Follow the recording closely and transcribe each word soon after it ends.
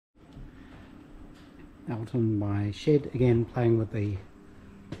out in my shed again, playing with the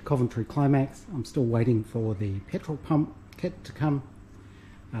Coventry Climax. I'm still waiting for the petrol pump kit to come.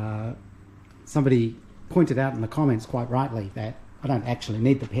 Somebody pointed out in the comments quite rightly that I don't actually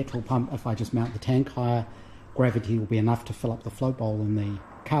need the petrol pump. If I just mount the tank higher, gravity will be enough to fill up the float bowl in the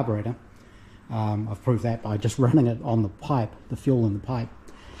carburetor. I've proved that by just running it on the pipe, the fuel in the pipe.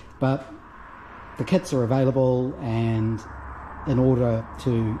 But the kits are available, and in order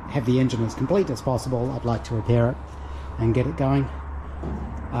to have the engine as complete as possible, I'd like to repair it and get it going.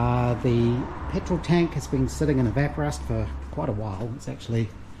 The petrol tank has been sitting in evaporust for quite a while. It's actually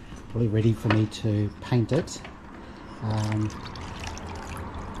probably ready for me to paint it.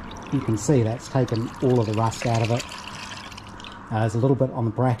 You can see that's taken all of the rust out of it. There's a little bit on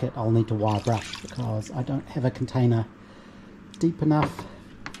the bracket I'll need to wire brush because I don't have a container deep enough.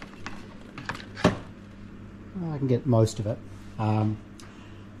 I can get most of it.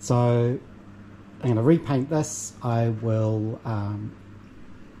 So I'm going to repaint this. I will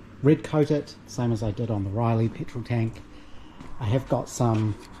red coat it, same as I did on the Riley petrol tank. I have got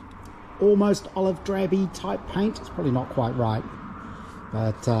some almost olive drabby type paint. It's probably not quite right,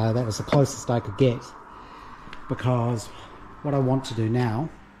 but that was the closest I could get, because what I want to do now,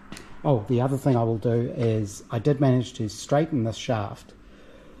 oh, the other thing I will do is I did manage to straighten this shaft,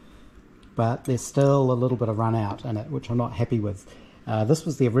 but there's still a little bit of run out in it, which I'm not happy with. This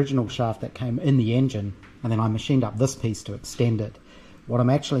was the original shaft that came in the engine, and then I machined up this piece to extend it. What I'm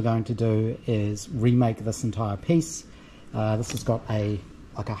actually going to do is remake this entire piece. This has got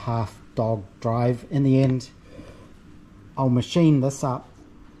like a half dog drive in the end. I'll machine this up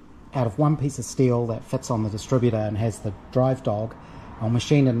out of one piece of steel that fits on the distributor and has the drive dog. I'll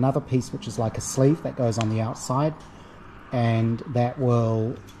machine another piece which is like a sleeve that goes on the outside, and that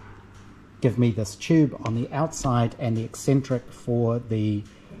will give me this tube on the outside and the eccentric for the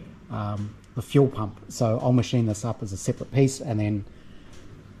fuel pump. So I'll machine this up as a separate piece and then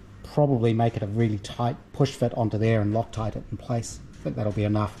probably make it a really tight push fit onto there and Loctite it in place. I think that'll be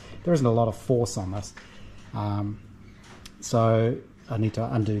enough. There isn't a lot of force on this, so I need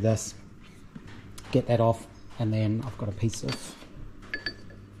to undo this, get that off, and then I've got a piece of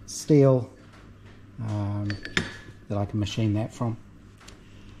steel that I can machine that from.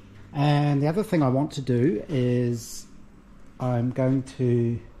 And the other thing I want to do is I'm going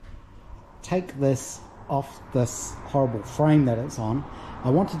to take this off this horrible frame that it's on. I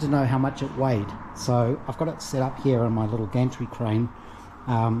wanted to know how much it weighed, so I've got it set up here on my little gantry crane.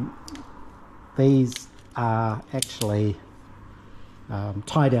 These are actually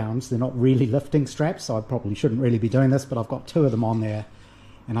tie downs. They're not really lifting straps, so I probably shouldn't really be doing this, but I've got two of them on there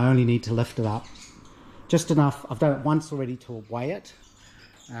and I only need to lift it up just enough. I've done it once already to weigh it.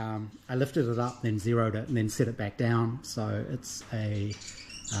 I lifted it up, then zeroed it, and then set it back down. So it's a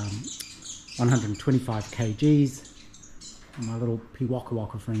 125 kgs. And my little Waka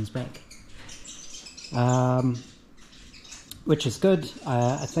Waka friends back, which is good.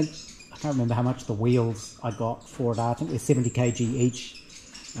 I think, I can't remember how much the wheels I got for it are. I think they're 70 kg each,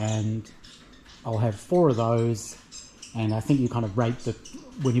 and I'll have 4 of those. And I think you kind of rate the,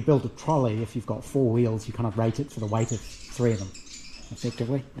 when you build a trolley, if you've got 4 wheels, you kind of rate it for the weight of 3 of them.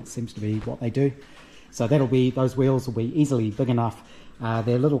 Effectively, that seems to be what they do. So that'll be, those wheels will be easily big enough.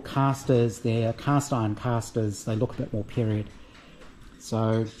 They're little casters, they're cast iron casters, they look a bit more period.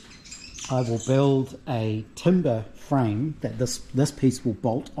 So I will build a timber frame that this piece will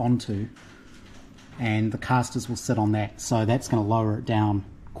bolt onto, and the casters will sit on that, so that's going to lower it down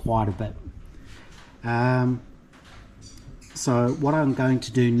quite a bit. So what I'm going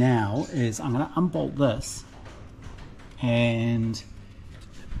to do now is I'm going to unbolt this, and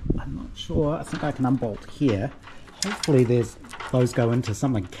I'm not sure, I think I can unbolt here. Hopefully those go into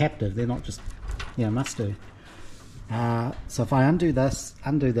something captive, they're not just, yeah, must do. So if I undo this,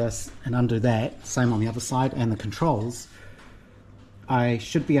 and undo that, same on the other side, and the controls, I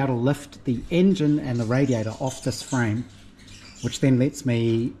should be able to lift the engine and the radiator off this frame, which then lets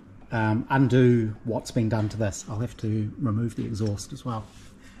me undo what's been done to this. I'll have to remove the exhaust as well.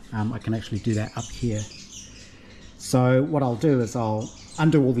 I can actually do that up here. So what I'll do is I'll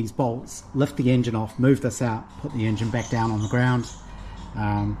undo all these bolts, lift the engine off, move this out, put the engine back down on the ground,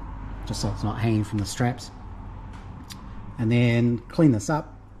 just so it's not hanging from the straps, and then clean this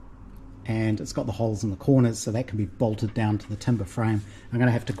up. And it's got the holes in the corners, so that can be bolted down to the timber frame. I'm going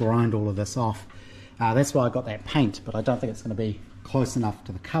to have to grind all of this off. That's why I got that paint, but I don't think it's going to be close enough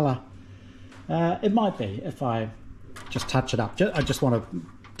to the colour. It might be if I just touch it up. I just want to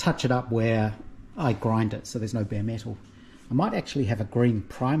touch it up where I grind it so there's no bare metal. I might actually have a green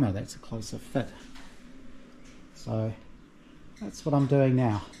primer that's a closer fit. So that's what I'm doing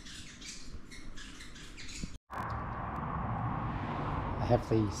now. I have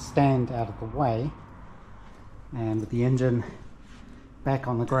the stand out of the way, and with the engine back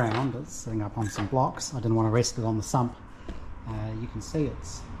on the ground, it's sitting up on some blocks. I didn't want to rest it on the sump. You can see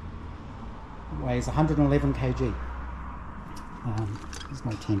it weighs 111 kg. There's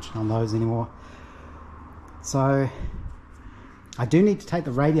no tension on those anymore. So I do need to take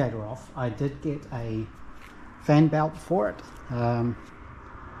the radiator off. I did get a fan belt for it. I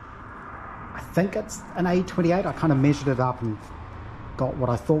think it's an A28. I kind of measured it up and got what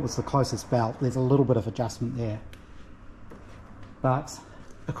I thought was the closest belt. There's a little bit of adjustment there. But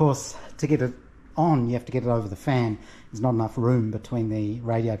of course, to get it on, you have to get it over the fan. There's not enough room between the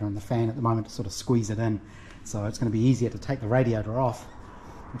radiator and the fan at the moment to sort of squeeze it in. So it's going to be easier to take the radiator off,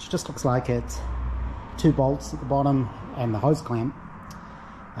 which just looks like it's 2 bolts at the bottom and the hose clamp.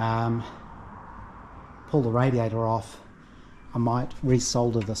 Pull the radiator off. I might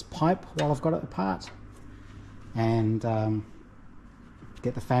resolder this pipe while I've got it apart and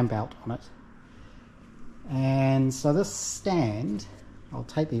get the fan belt on it. And so this stand, I'll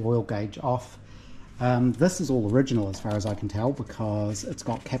take the oil gauge off. This is all original as far as I can tell, because it's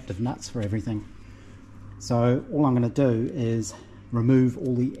got captive nuts for everything. So all I'm going to do is remove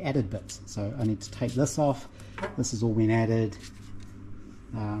all the added bits. So I need to take this off. This has all been added.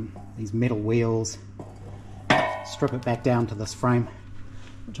 These metal wheels. Strip it back down to this frame,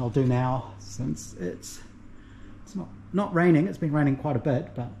 which I'll do now since it's not raining. It's been raining quite a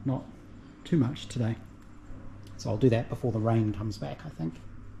bit, but not too much today. So I'll do that before the rain comes back, I think.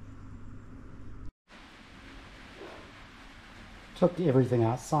 Took everything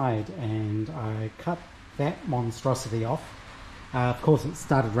outside and I cut that monstrosity off. Of course, it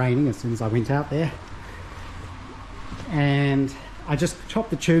started raining as soon as I went out there. And I just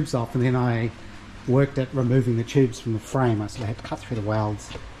chopped the tubes off, and then I worked at removing the tubes from the frame. I sort of had to cut through the welds.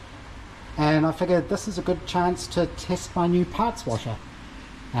 And I figured this is a good chance to test my new parts washer,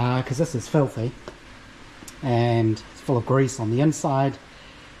 because this is filthy and it's full of grease on the inside.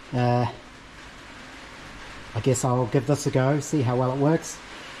 I guess I'll give this a go, see how well it works,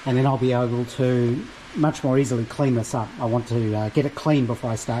 and then I'll be able to much more easily clean this up. I want to get it clean before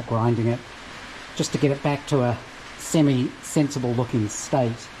I start grinding it, just to get it back to a semi-sensible looking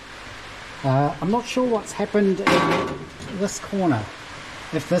state. I'm not sure what's happened in this corner,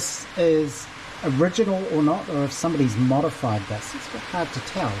 if this is original or not, or if somebody's modified this. It's a bit hard to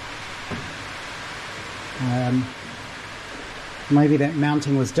tell. Maybe that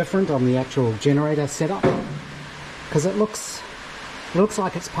mounting was different on the actual generator setup, because it looks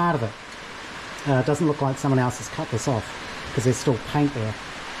like it's part of it. It doesn't look like someone else has cut this off, because there's still paint there.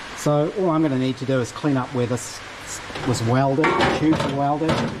 So all I'm going to need to do is clean up where this was welded, the tubes were welded,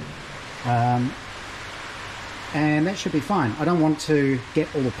 and that should be fine. I don't want to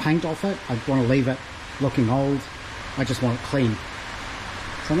get all the paint off it. I want to leave it looking old. I just want it clean.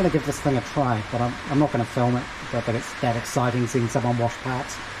 So I'm going to give this thing a try, but I'm not going to film it. But it's that exciting seeing someone wash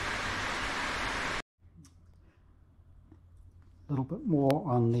parts. A little bit more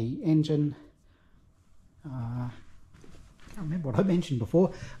on the engine. I can't remember what I mentioned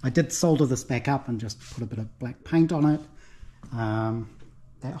before. I did solder this back up and just put a bit of black paint on it.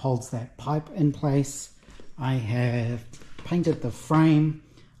 That holds that pipe in place. I have painted the frame.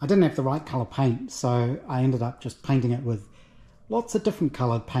 I didn't have the right colour paint, so I ended up just painting it with lots of different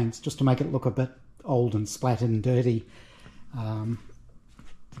coloured paints just to make it look a bit old and splattered and dirty.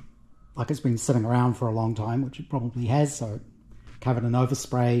 Like it's been sitting around for a long time, which it probably has, so covered in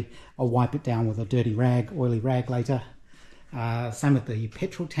overspray. I'll wipe it down with a dirty rag, oily rag later. Same with the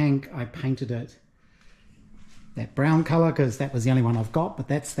petrol tank. I painted it that brown colour because that was the only one I've got, but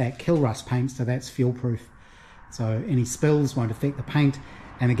that's that kill rust paint, so that's fuel proof. So any spills won't affect the paint.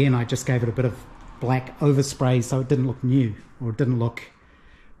 And again, I just gave it a bit of black overspray so it didn't look new, or it didn't look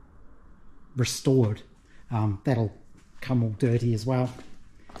restored. That'll come all dirty as well.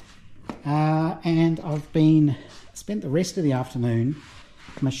 And I've spent the rest of the afternoon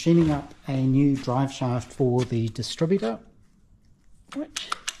machining up a new drive shaft for the distributor, which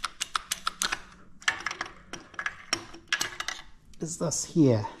is this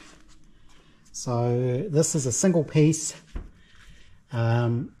here. So this is a single piece.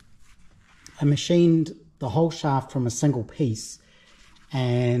 I machined the whole shaft from a single piece,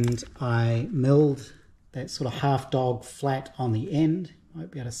 and I milled that sort of half dog flat on the end. You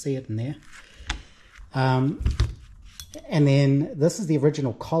might be able to see it in there. And then this is the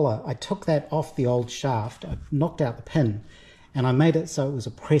original collar. I took that off the old shaft. I knocked out the pin and I made it so it was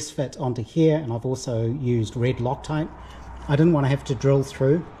a press fit onto here, and I've also used red Loctite. I didn't want to have to drill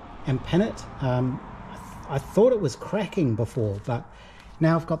through and pin it. I thought it was cracking before, but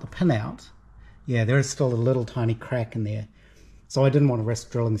now I've got the pin out. Yeah, there is still a little tiny crack in there. So I didn't want to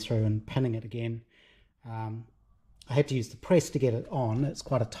risk drilling through and pinning it again. I had to use the press to get it on. It's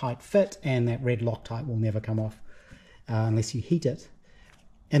quite a tight fit, and that red Loctite will never come off unless you heat it.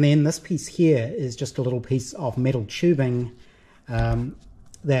 And then this piece here is just a little piece of metal tubing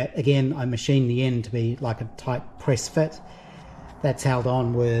that, again, I machined the end to be like a tight press fit. That's held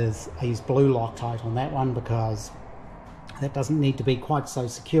on with, I used blue Loctite on that one because that doesn't need to be quite so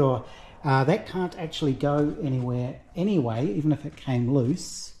secure. That can't actually go anywhere anyway, even if it came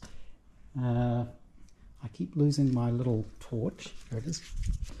loose. I keep losing my little torch. Here it is.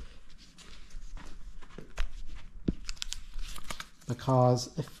 Because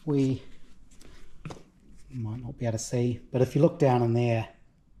if we, you might not be able to see, but if you look down in there,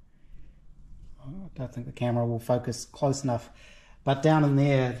 I don't think the camera will focus close enough, but down in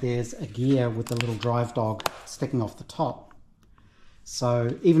there, there's a gear with the little drive dog sticking off the top.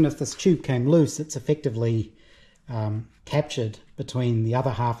 So even if this tube came loose, it's effectively captured between the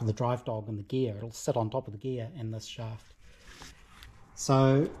other half of the drive dog and the gear. It'll sit on top of the gear and this shaft.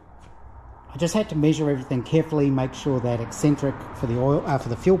 So I just had to measure everything carefully, make sure that eccentric for the oil, for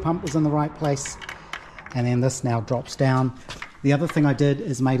the fuel pump was in the right place, and then this now drops down. The other thing I did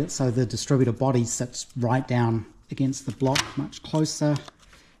is made it so the distributor body sits right down against the block, much closer.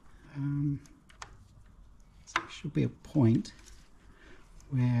 So there should be a point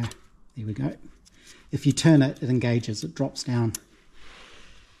where, there we go. If you turn it, it engages, it drops down.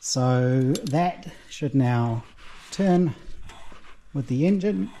 So that should now turn with the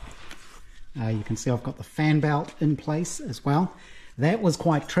engine. You can see I've got the fan belt in place as well. That was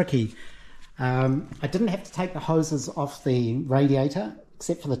quite tricky. I didn't have to take the hoses off the radiator,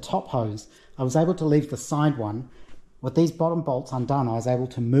 except for the top hose. I was able to leave the side one. With these bottom bolts undone, I was able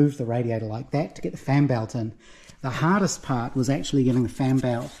to move the radiator like that to get the fan belt in. The hardest part was actually getting the fan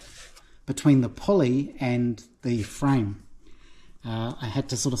belt between the pulley and the frame. I had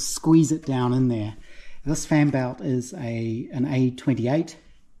to sort of squeeze it down in there. This fan belt is an A28.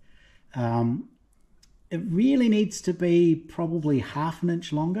 It really needs to be probably half an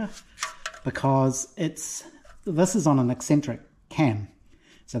inch longer because this is on an eccentric cam.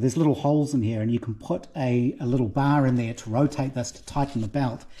 So there's little holes in here, and you can put a little bar in there to rotate this to tighten the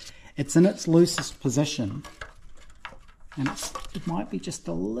belt. It's in its loosest position, and it might be just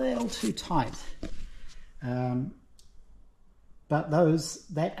a little too tight. But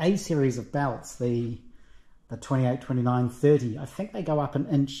that A series of belts, the 28, 29, 30, I think they go up in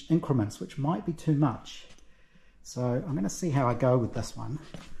inch increments, which might be too much. So I'm going to see how I go with this one.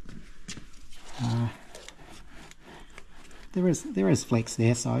 There is flex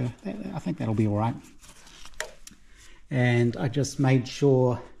there, so I think that'll be all right. And I just made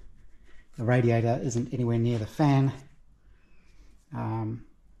sure the radiator isn't anywhere near the fan. And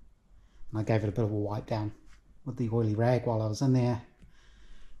I gave it a bit of a wipe down with the oily rag while I was in there.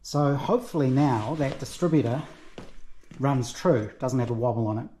 So hopefully now that distributor runs true, doesn't have a wobble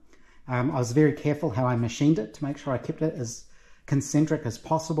on it. I was very careful how I machined it to make sure I kept it as concentric as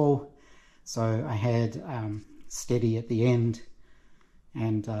possible. So I had steady at the end,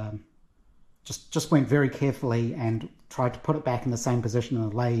 and just went very carefully and tried to put it back in the same position in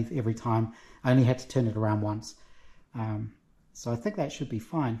the lathe every time. I only had to turn it around once. So I think that should be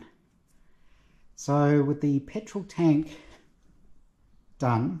fine. So with the petrol tank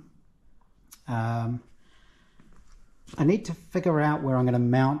done, I need to figure out where I'm going to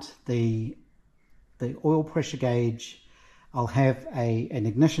mount the oil pressure gauge. I'll have an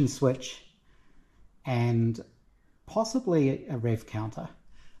ignition switch and possibly a rev counter.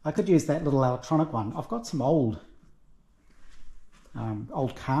 I could use that little electronic one. I've got some old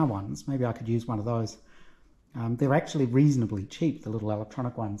car ones. Maybe I could use one of those. They're actually reasonably cheap, the little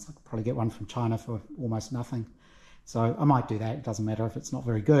electronic ones. I could probably get one from China for almost nothing. So I might do that. It doesn't matter if it's not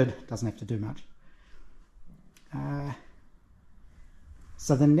very good. It doesn't have to do much.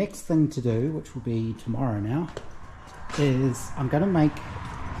 So the next thing to do, which will be tomorrow now, is I'm going to make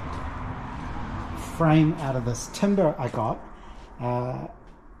a frame out of this timber I got. I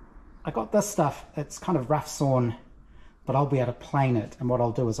got this stuff. It's kind of rough sawn, but I'll be able to plane it. And what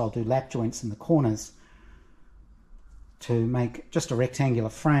I'll do is I'll do lap joints in the corners to make just a rectangular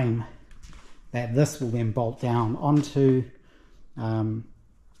frame that this will then bolt down onto. And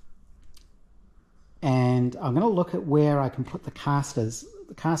I'm going to look at where I can put the casters.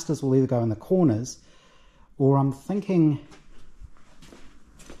 The casters will either go in the corners, or I'm thinking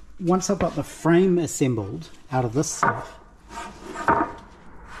once I've got the frame assembled out of this stuff,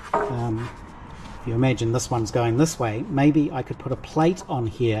 if you imagine this one's going this way, maybe I could put a plate on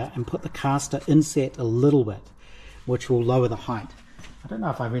here and put the caster inset a little bit, which will lower the height. I don't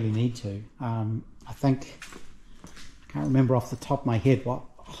know if I really need to. I think I Can't remember off the top of my head what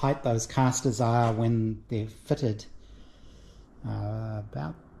height those casters are when they're fitted.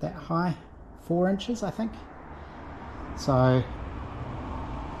 About that high, 4 inches I think. So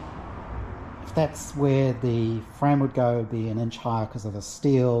if that's where the frame would go, it would be an inch higher because of the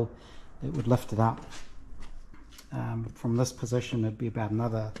steel. It would lift it up. From this position it'd be about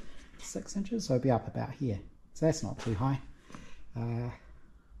another 6 inches, so it'd be up about here. So that's not too high.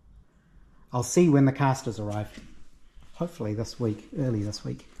 I'll see when the casters arrive. Hopefully this week, early this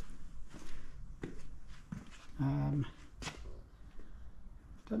week. Don't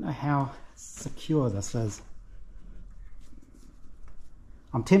know how secure this is.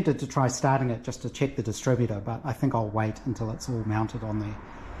 I'm tempted to try starting it just to check the distributor, but I think I'll wait until it's all mounted on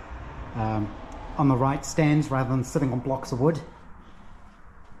the right stands rather than sitting on blocks of wood.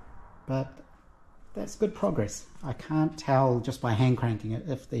 But that's good progress. I can't tell just by hand cranking it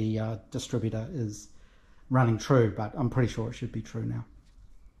if the distributor is running true, but I'm pretty sure it should be true now.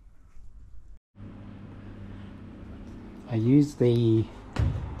 I used the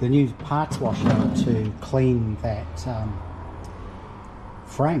new parts washer to clean that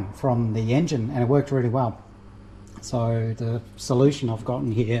frame from the engine, and it worked really well. So the solution I've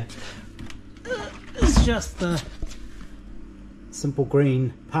gotten here is just the simple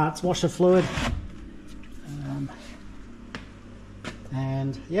green parts washer fluid,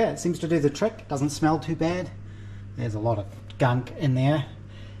 and yeah, it seems to do the trick. It doesn't smell too bad. There's a lot of gunk in there.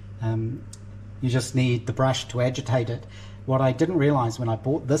 You just need the brush to agitate it. What I didn't realize when I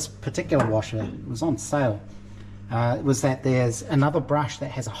bought this particular washer, it was on sale, was that there's another brush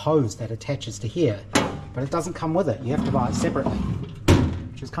that has a hose that attaches to here, but it doesn't come with it. You have to buy it separately,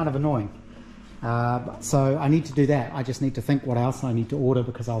 which is kind of annoying. So I need to do that. I just need to think what else I need to order,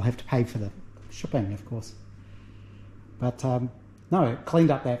 because I'll have to pay for the shipping, of course. But no, it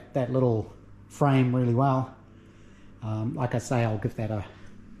cleaned up that little frame really well. Like I say, I'll give that a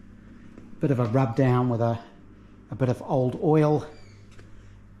bit of a rub down with a bit of old oil,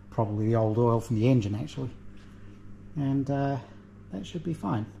 probably the old oil from the engine actually, and that should be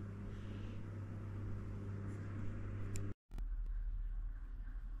fine.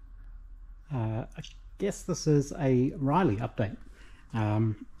 I guess this is a Riley update.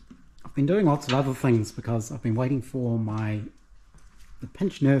 I've been doing lots of other things because I've been waiting for the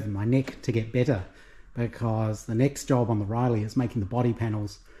pinched nerve in my neck to get better, because the next job on the Riley is making the body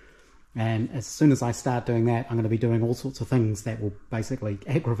panels, and as soon as I start doing that, I'm going to be doing all sorts of things that will basically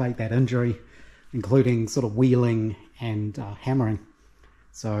aggravate that injury, including sort of wheeling and hammering.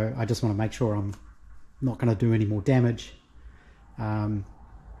 So I just want to make sure I'm not going to do any more damage. So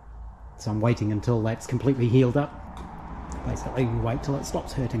I'm waiting until that's completely healed up. Basically, we wait till it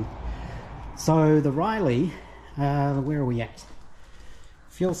stops hurting. So the Riley, where are we at?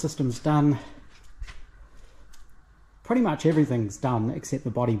 Fuel system's done. Pretty much everything's done except the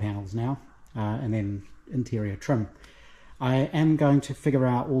body panels now, and then interior trim. I am going to figure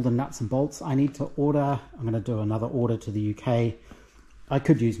out all the nuts and bolts I need to order. I'm going to do another order to the UK. I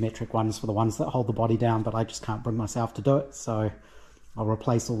could use metric ones for the ones that hold the body down, but I just can't bring myself to do it. So I'll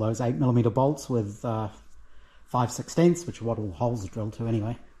replace all those 8mm bolts with 5/16, which are what all holes are drilled to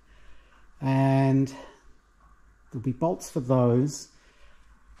anyway. And there'll be bolts for those.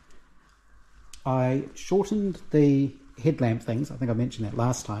 I shortened the headlamp things. I think I mentioned that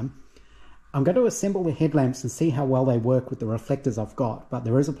last time. I'm going to assemble the headlamps and see how well they work with the reflectors I've got, but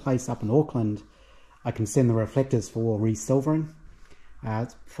there is a place up in Auckland I can send the reflectors for resilvering.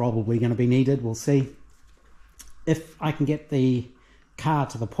 It's probably going to be needed, we'll see. If I can get the car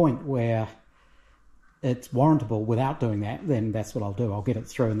to the point where it's warrantable without doing that, then that's what I'll do. I'll get it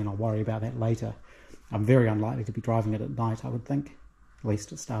through and then I'll worry about that later. I'm very unlikely to be driving it at night, I would think, at least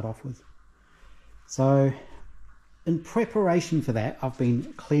to start off with. So in preparation for that, I've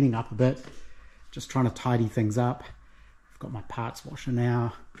been cleaning up a bit, just trying to tidy things up. I've got my parts washer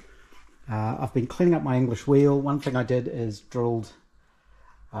now. I've been cleaning up my English wheel. One thing I did is drilled,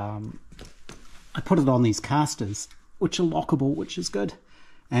 I put it on these casters, which are lockable, which is good.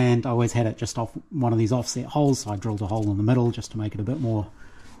 And I always had it just off one of these offset holes, so I drilled a hole in the middle just to make it a bit more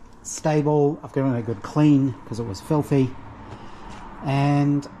stable. I've given it a good clean because it was filthy.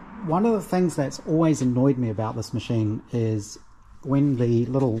 And one of the things that's always annoyed me about this machine is when the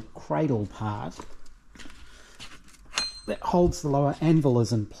little cradle part that holds the lower anvil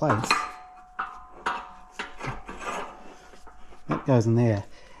is in place. That goes in there.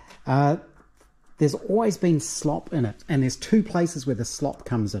 There's always been slop in it, and there's two places where the slop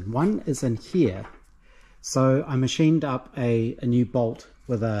comes in. One is in here. So I machined up a new bolt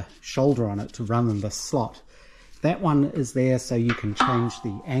with a shoulder on it to run in this slot. That one is there so you can change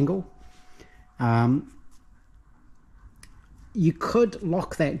the angle. you could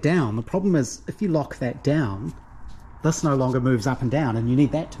lock that down. The problem is, if you lock that down, this no longer moves up and down, and you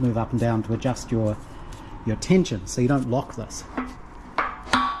need that to move up and down to adjust your tension, so you don't lock this.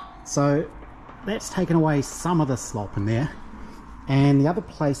 So that's taken away some of the slop in there. And the other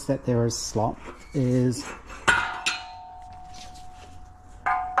place that there is slop is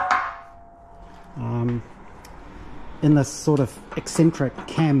in this sort of eccentric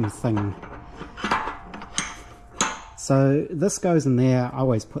cam thing. So this goes in there. I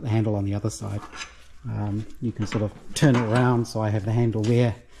always put the handle on the other side. You can sort of turn it around so I have the handle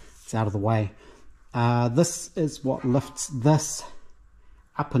there. It's out of the way. This is what lifts this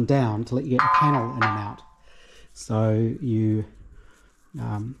up and down to let you get the panel in and out. So you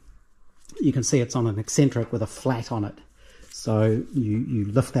can see it's on an eccentric with a flat on it. So you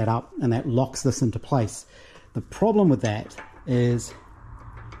lift that up and that locks this into place. The problem with that is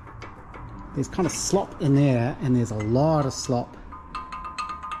there's kind of slop in there, and there's a lot of slop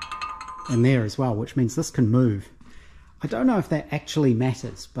in there as well, which means this can move. I don't know if that actually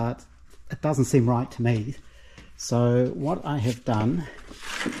matters, but it doesn't seem right to me. So what I have done,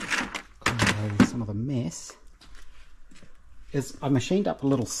 some of the mess, is I machined up a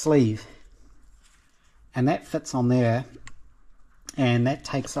little sleeve, and that fits on there, and that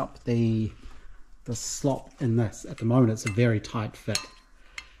takes up the slop in this. At the moment it's a very tight fit.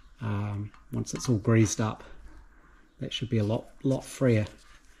 Once it's all greased up, that should be a lot freer.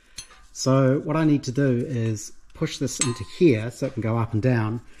 So what I need to do is push this into here so it can go up and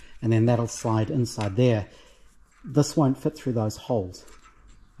down, and then that'll slide inside there. This won't fit through those holes.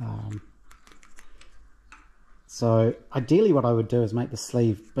 So ideally what I would do is make the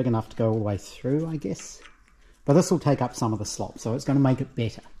sleeve big enough to go all the way through, I guess. But this will take up some of the slop, so it's going to make it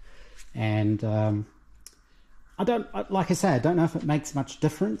better. And like I say, I don't know if it makes much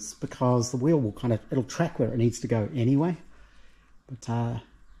difference, because the wheel will it'll track where it needs to go anyway. But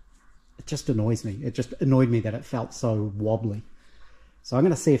it just annoys me. It just annoyed me that it felt so wobbly. So I'm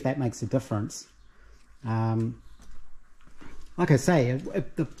going to see if that makes a difference. Like I say,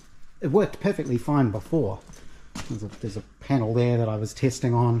 it worked perfectly fine before. There's a panel there that I was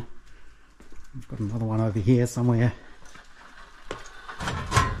testing on. I've got another one over here somewhere.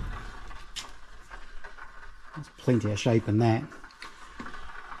 There's plenty of shape in that.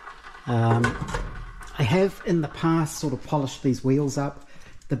 I have in the past sort of polished these wheels up.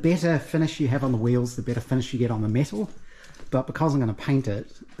 The better finish you have on the wheels, the better finish you get on the metal. But because I'm going to paint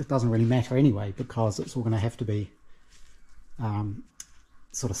it, it doesn't really matter anyway, because it's all going to have to be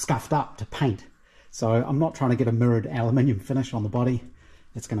sort of scuffed up to paint. So I'm not trying to get a mirrored aluminium finish on the body.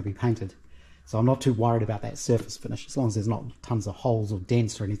 It's going to be painted. So I'm not too worried about that surface finish, as long as there's not tons of holes or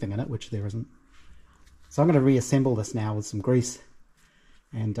dents or anything in it, which there isn't. So I'm going to reassemble this now with some grease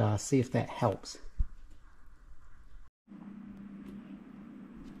and see if that helps.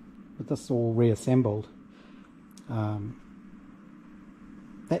 With this all reassembled,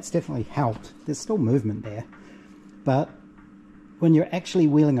 that's definitely helped. There's still movement there, but when you're actually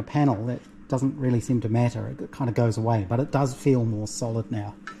wheeling a panel, that doesn't really seem to matter. It kind of goes away, but it does feel more solid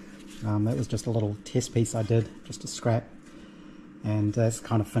now. That was just a little test piece I did, just a scrap, and that's the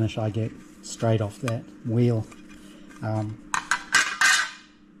kind of finish I get straight off that wheel.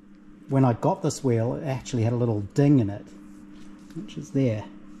 When I got this wheel, it actually had a little ding in it, which is there.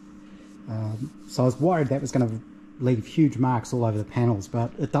 So I was worried that was going to leave huge marks all over the panels,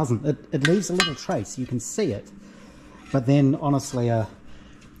 but it doesn't. It leaves a little trace. You can see it, but then honestly a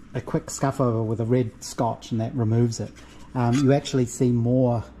quick scuff over with a red scotch and that removes it. You actually see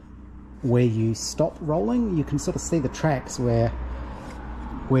more where you stop rolling. You can sort of see the tracks where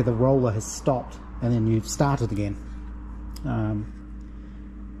the roller has stopped and then you've started again.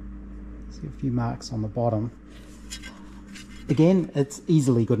 See a few marks on the bottom. Again, it's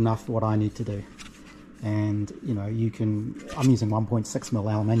easily good enough for what I need to do. And you know, I'm using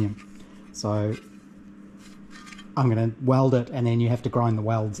 1.6mm aluminium, so I'm going to weld it, and then you have to grind the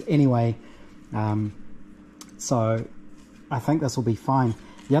welds anyway. So I think this will be fine.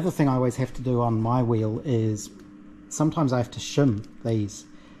 The other thing I always have to do on my wheel is sometimes I have to shim these,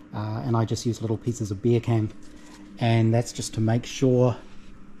 and I just use little pieces of beer can, and that's just to make sure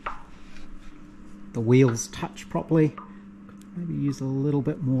the wheels touch properly. Maybe use a little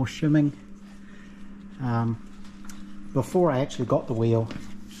bit more shimming. Before I actually got the wheel,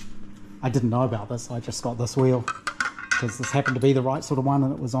 I didn't know about this. I just got this wheel because this happened to be the right sort of one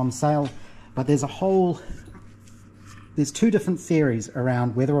and it was on sale. But there's two different theories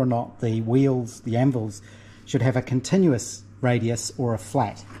around whether or not the wheels, the anvils, should have a continuous radius or a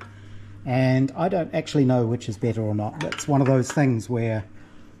flat. And I don't actually know which is better or not. It's one of those things where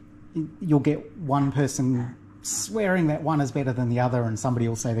you'll get one person swearing that one is better than the other, and somebody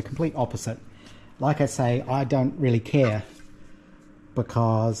will say the complete opposite. Like I say, I don't really care,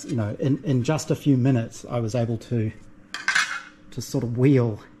 because, you know, in just a few minutes I was able to sort of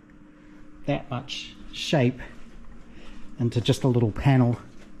wheel that much shape into just a little panel.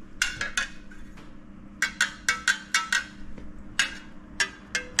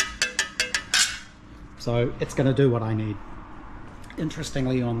 So it's going to do what I need.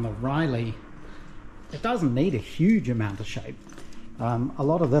 Interestingly, on the Riley, it doesn't need a huge amount of shape. A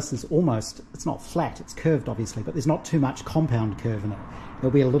lot of this is almost, it's not flat, it's curved obviously, but there's not too much compound curve in it.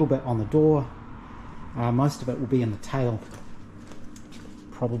 There'll be a little bit on the door. Most of it will be in the tail,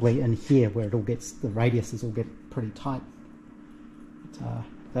 probably in here where it all gets, the radiuses all get pretty tight.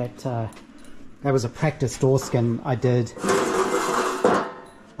 But, that was a practice door skin I did,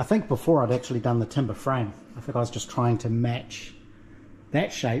 I think before I'd actually done the timber frame. I think I was just trying to match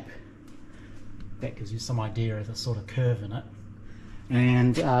that shape. That gives you some idea of the sort of curve in it.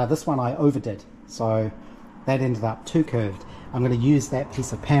 And this one I overdid, so that ended up too curved. I'm going to use that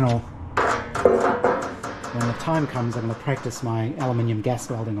piece of panel. When the time comes, I'm going to practice my aluminium gas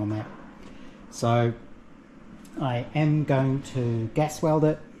welding on that. So I am going to gas weld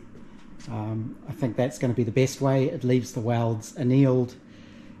it. I think that's going to be the best way. It leaves the welds annealed.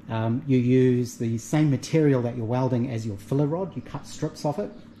 You use the same material that you're welding as your filler rod. You cut strips off it,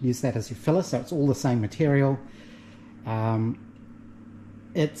 use that as your filler, so it's all the same material.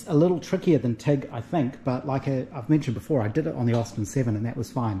 It's a little trickier than TIG, I think, but like I've mentioned before, I did it on the Austin 7 and that was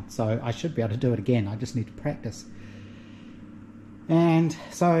fine, so I should be able to do it again. I just need to practice. And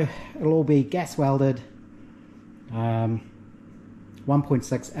so it'll all be gas welded,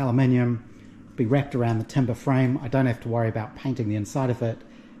 1.6 aluminium, be wrapped around the timber frame. I don't have to worry about painting the inside of it.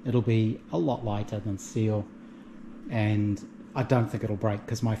 It'll be a lot lighter than steel, and I don't think it'll break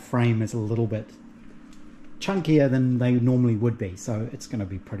because my frame is a little bit chunkier than they normally would be, so it's going to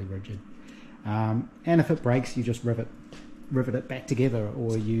be pretty rigid. And if it breaks, you just rivet it back together,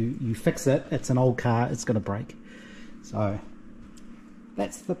 or you fix it. It's an old car, it's going to break. So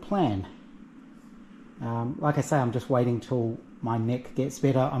that's the plan. Like I say, I'm just waiting till my neck gets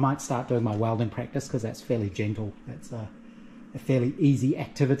better. I might start doing my welding practice because that's fairly gentle. That's a fairly easy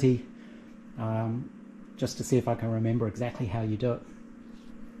activity, just to see if I can remember exactly how you do it.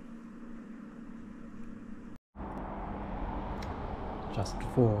 Just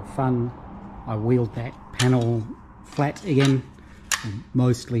for fun, I wheeled that panel flat again,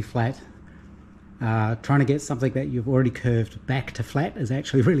 mostly flat. Trying to get something that you've already curved back to flat is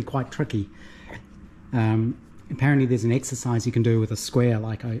actually really quite tricky. Apparently there's an exercise you can do with a square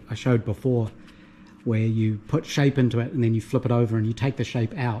like I showed before, where you put shape into it and then you flip it over and you take the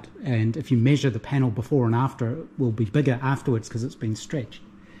shape out, and if you measure the panel before and after, it will be bigger afterwards because it's been stretched.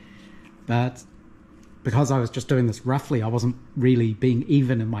 But because I was just doing this roughly, I wasn't really being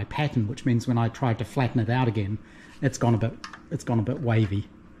even in my pattern, which means when I tried to flatten it out again, it's gone a bit wavy.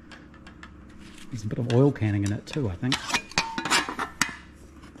 There's a bit of oil canning in it too, I think.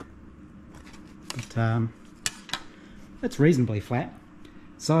 But it's reasonably flat.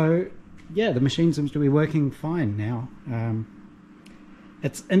 So yeah, the machine seems to be working fine now.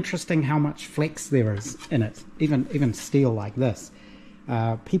 It's interesting how much flex there is in it, even steel like this.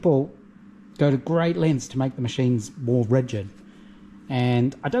 People go to great lengths to make the machines more rigid,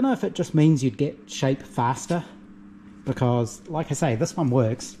 and I don't know if it just means you'd get shape faster, because like I say, this one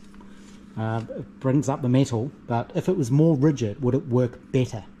works. It brings up the metal, but if it was more rigid, would it work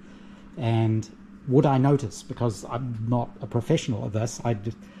better? And would I notice? Because I'm not a professional at this.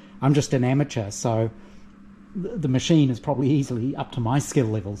 I'm just an amateur, so the machine is probably easily up to my skill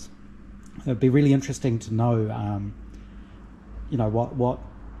levels. It'd be really interesting to know, you know,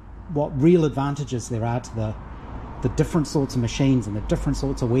 what real advantages there are to the different sorts of machines and the different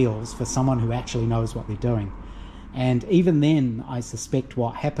sorts of wheels for someone who actually knows what they're doing. And even then, I suspect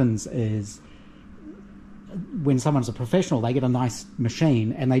what happens is when someone's a professional, they get a nice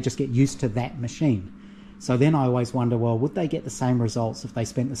machine and they just get used to that machine. So then I always wonder, well, would they get the same results if they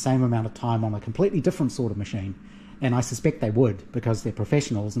spent the same amount of time on a completely different sort of machine? And I suspect they would, because they're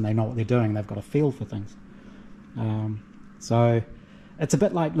professionals and they know what they're doing. They've got a feel for things. So it's a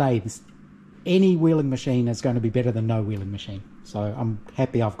bit like lathes. Any wheeling machine is going to be better than no wheeling machine. So I'm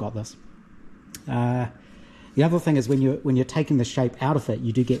happy I've got this. The other thing is when you're taking the shape out of it,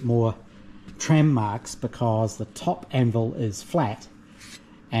 you do get more tram marks because the top anvil is flat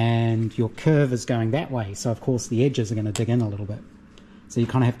and your curve is going that way. So of course the edges are going to dig in a little bit. So you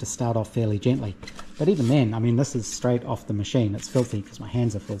kind of have to start off fairly gently. But even then, I mean, this is straight off the machine. It's filthy because my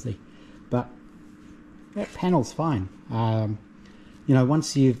hands are filthy. But that panel's fine. You know,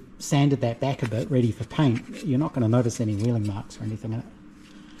 once you've sanded that back a bit, ready for paint, you're not going to notice any wheeling marks or anything in it.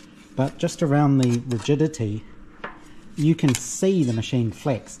 But just around the rigidity, you can see the machine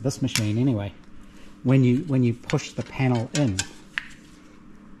flex, this machine anyway, when you push the panel in.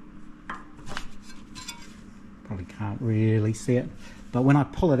 Probably can't really see it, but when I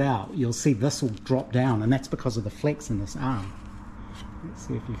pull it out, you'll see this will drop down, and that's because of the flex in this arm. Let's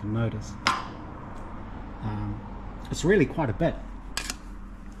see if you can notice. It's really quite a bit.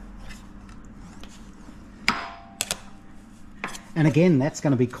 And again, that's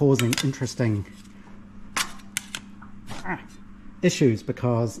going to be causing interesting issues,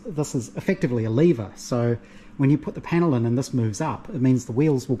 because this is effectively a lever. So when you put the panel in and this moves up, it means the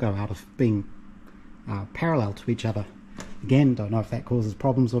wheels will go out of being parallel to each other. Again, don't know if that causes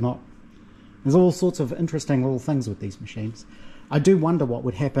problems or not. There's all sorts of interesting little things with these machines. I do wonder what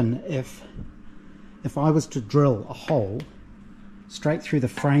would happen if I was to drill a hole straight through the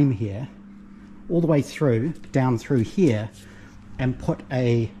frame here, all the way through, down through here, and put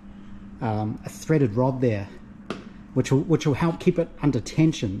a threaded rod there, which will help keep it under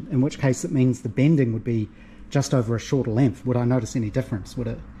tension, in which case it means the bending would be just over a shorter length. Would I notice any difference? Would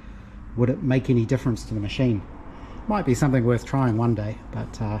it make any difference to the machine? Might be something worth trying one day,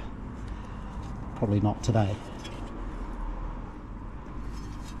 but probably not today.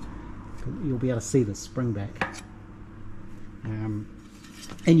 You'll be able to see the spring back, and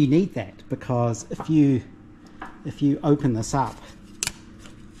you need that, because if you open this up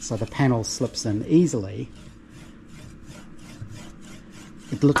so the panel slips in easily,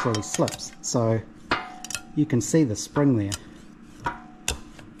 it literally slips. So you can see the spring there.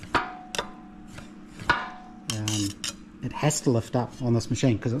 It has to lift up on this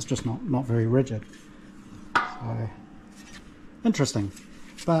machine because it's just not very rigid. So interesting.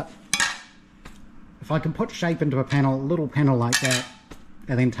 But if I can put shape into a panel, a little panel like that,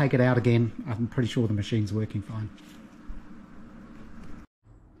 and then take it out again, I'm pretty sure the machine's working fine.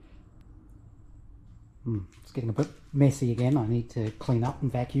 It's getting a bit messy again. I need to clean up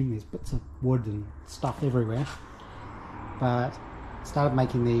and vacuum. There's bits of wood and stuff everywhere. But started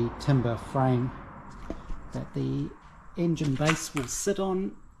making the timber frame that the engine base will sit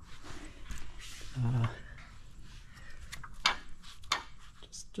on.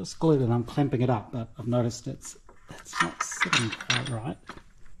 Just glued, and I'm clamping it up, but I've noticed it's not sitting quite right.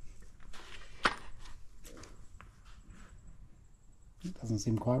 It doesn't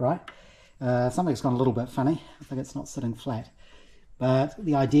seem quite right. Something's gone a little bit funny. I think it's not sitting flat. But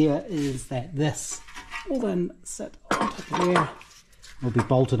the idea is that this will then sit on top of there. It'll be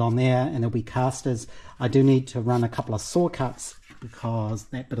bolted on there, and there'll be casters. I do need to run a couple of saw cuts because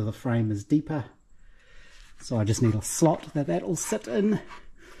that bit of the frame is deeper. So I just need a slot that will sit in.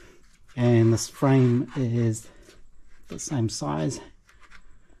 And this frame is the same size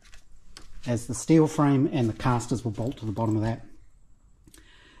as the steel frame, and the casters will bolt to the bottom of that.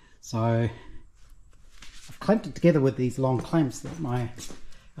 So I've clamped it together with these long clamps that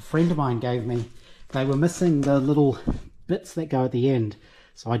a friend of mine gave me. They were missing the little bits that go at the end,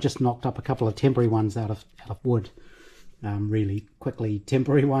 so I just knocked up a couple of temporary ones out of wood, really quickly,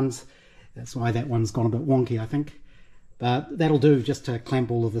 temporary ones. That's why that one's gone a bit wonky, I think. But that'll do just to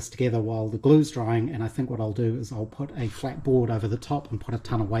clamp all of this together while the glue's drying. And I think what I'll do is I'll put a flat board over the top and put a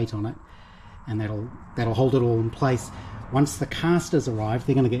ton of weight on it, and that'll hold it all in place. Once the casters arrive,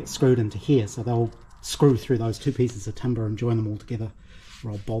 they're going to get screwed into here, so they'll screw through those two pieces of timber and join them all together, or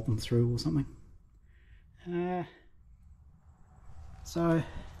I'll bolt them through or something. So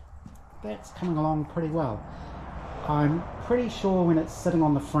that's coming along pretty well. I'm pretty sure when it's sitting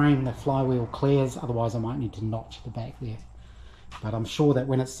on the frame the flywheel clears, otherwise I might need to notch the back there. But I'm sure that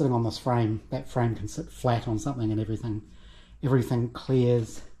when it's sitting on this frame, that frame can sit flat on something and everything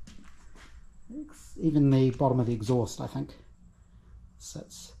clears. Even the bottom of the exhaust, I think,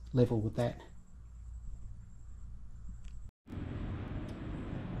 sits level with that.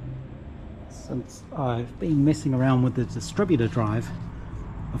 Since I've been messing around with the distributor drive,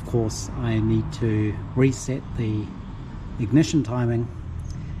 of course I need to reset the ignition timing.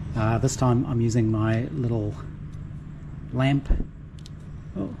 This time I'm using my little lamp.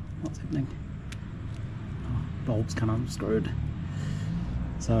 Oh, what's happening? Oh, bulb's kind of unscrewed.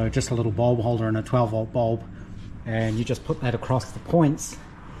 So just a little bulb holder and a 12-volt bulb, and you just put that across the points,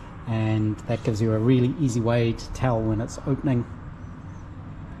 and that gives you a really easy way to tell when it's opening.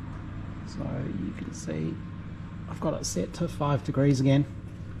 So you can see I've got it set to 5 degrees again.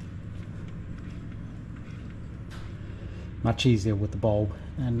 Much easier with the bulb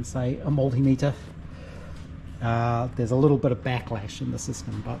than, say, a multimeter. There's a little bit of backlash in the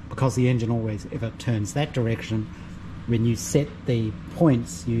system, but because the engine always ever turns that direction, when you set the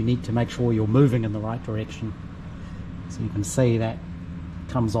points, you need to make sure you're moving in the right direction. So you can see that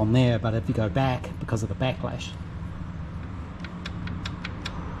comes on there, but if you go back, because of the backlash,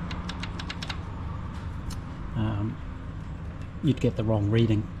 you'd get the wrong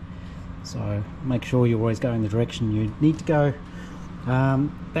reading. So make sure you're always going the direction you need to go.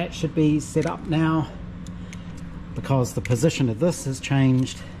 That should be set up now. Because the position of this has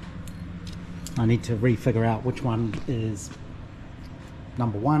changed, I need to refigure out which one is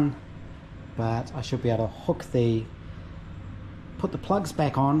number one, but I should be able to put the plugs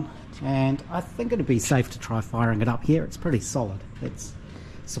back on, and I think it'd be safe to try firing it up here. It's pretty solid. It's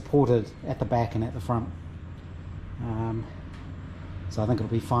supported at the back and at the front. So I think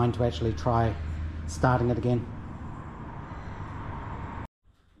it'll be fine to actually try starting it again.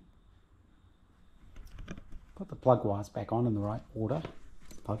 Put the plug wires back on in the right order,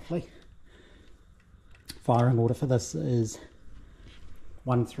 hopefully. Firing order for this is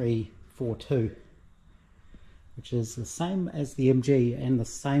 1342, which is the same as the MG and the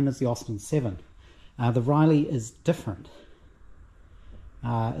same as the Austin 7. The Riley is different.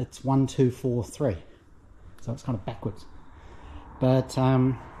 It's 1243, so it's kind of backwards. But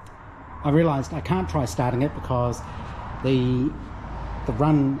I realized I can't try starting it because the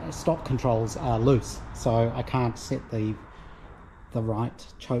run stop controls are loose, so I can't set the right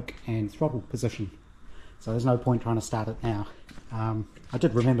choke and throttle position. So there's no point trying to start it now. I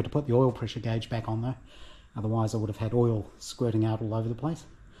did remember to put the oil pressure gauge back on though, otherwise I would have had oil squirting out all over the place.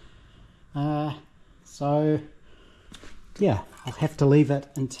 So yeah, I'll have to leave it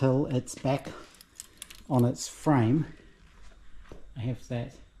until it's back on its frame. I have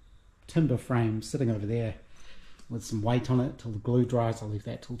that timber frame sitting over there with some weight on it till the glue dries. I'll leave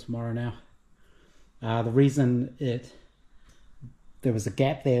that till tomorrow now. The reason there was a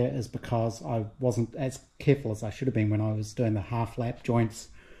gap there is because I wasn't as careful as I should have been when I was doing the half lap joints,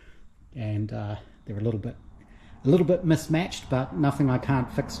 and they're a little bit mismatched, but nothing I can't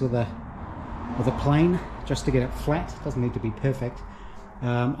fix with a plane just to get it flat. It doesn't need to be perfect.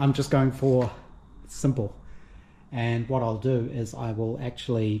 I'm just going for simple. And what I'll do is I will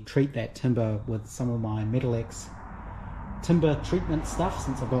actually treat that timber with some of my Metalex timber treatment stuff,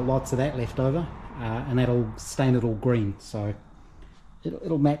 since I've got lots of that left over, and that'll stain it all green, so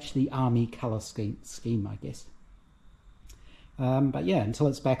it'll match the army color scheme, I guess. But yeah, until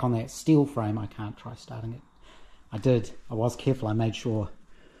it's back on that steel frame, I can't try starting it. I was careful. I made sure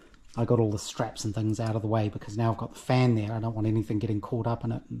I got all the straps and things out of the way, because now I've got the fan there. I don't want anything getting caught up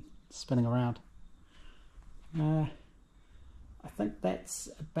in it and spinning around. I think that's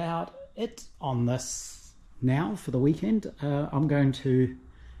about it on this now for the weekend. I'm going to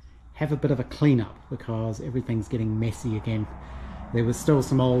have a bit of a cleanup because everything's getting messy again. There was still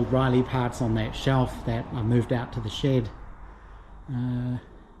some old Riley parts on that shelf that I moved out to the shed,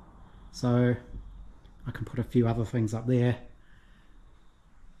 so I can put a few other things up there,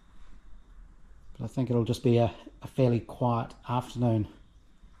 but I think it'll just be a fairly quiet afternoon.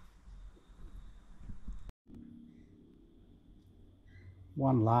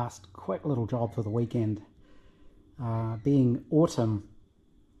 One last quick little job for the weekend. Being autumn,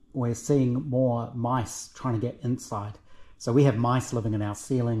 we're seeing more mice trying to get inside. So we have mice living in our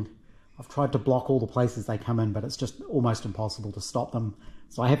ceiling. I've tried to block all the places they come in, but it's just almost impossible to stop them.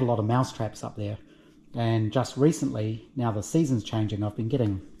 So I have a lot of mouse traps up there. And just recently, now the season's changing, I've been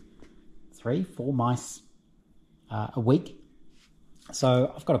getting 3-4 mice a week.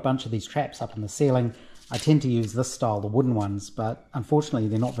 So I've got a bunch of these traps up in the ceiling. I tend to use this style, the wooden ones, but unfortunately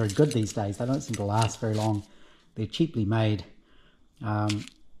they're not very good these days. They don't seem to last very long. They're cheaply made.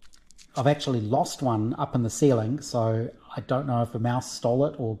 I've actually lost one up in the ceiling, so I don't know if a mouse stole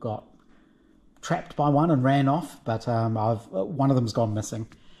it or got trapped by one and ran off, but one of them's gone missing,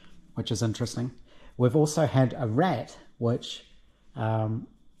 which is interesting. We've also had a rat, which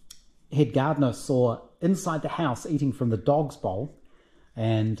head gardener saw inside the house eating from the dog's bowl,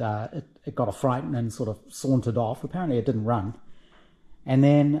 and it got a fright and sort of sauntered off. Apparently it didn't run. And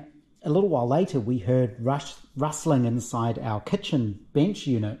then a little while later we heard rustling inside our kitchen bench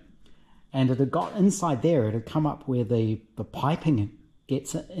unit, and it had got inside there. It had come up where the piping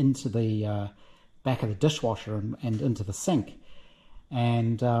gets into the back of the dishwasher and into the sink,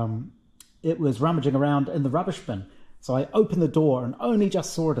 and it was rummaging around in the rubbish bin. So I opened the door and only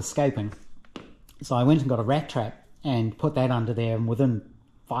just saw it escaping. So I went and got a rat trap and put that under there, and within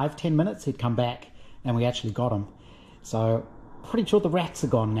 5-10 minutes he'd come back and we actually got him. So pretty sure the rats are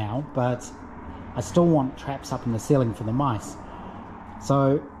gone now, but I still want traps up in the ceiling for the mice.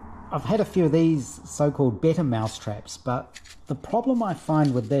 So I've had a few of these so-called better mouse traps, but the problem I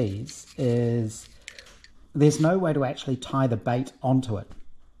find with these is there's no way to actually tie the bait onto it.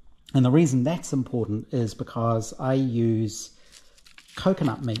 And the reason that's important is because I use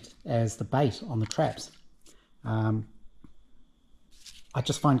coconut meat as the bait on the traps. I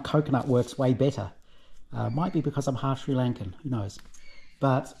just find coconut works way better. Might be because I'm half Sri Lankan, who knows.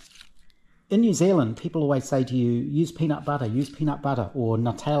 But in New Zealand, people always say to you, use peanut butter or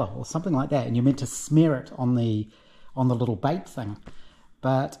Nutella or something like that, and you're meant to smear it on the little bait thing.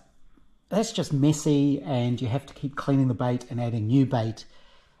 But that's just messy, and you have to keep cleaning the bait and adding new bait.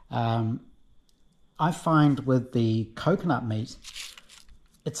 I find with the coconut meat,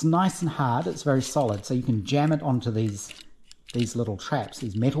 it's nice and hard, it's very solid, so you can jam it onto these little traps,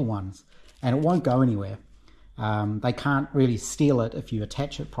 these metal ones, and it won't go anywhere. They can't really steal it if you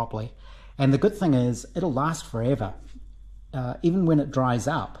attach it properly. And the good thing is, it'll last forever. Even when it dries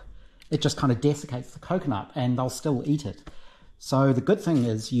up, it just kind of desiccates the coconut and they'll still eat it. So the good thing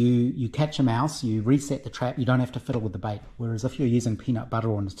is you catch a mouse, you reset the trap, you don't have to fiddle with the bait. Whereas if you're using peanut butter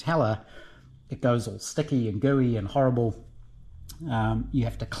or Nutella, it goes all sticky and gooey and horrible. You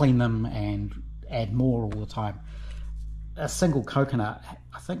have to clean them and add more all the time. A single coconut,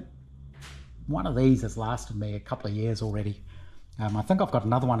 I think one of these has lasted me a couple of years already. I think I've got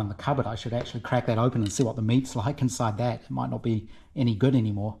another one in the cupboard. I should actually crack that open and see what the meat's like inside that. It might not be any good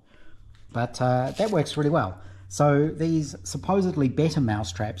anymore. But that works really well. So these supposedly better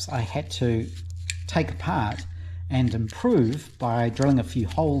mouse traps I had to take apart and improve by drilling a few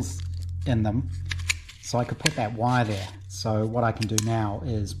holes in them so I could put that wire there. So what I can do now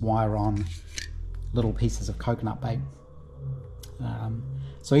is wire on little pieces of coconut bait.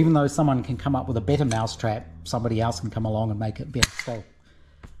 So even though someone can come up with a better mouse trap, somebody else can come along and make it better still.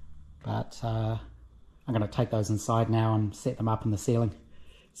 But I'm going to take those inside now and set them up in the ceiling,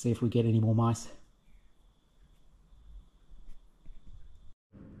 see if we get any more mice.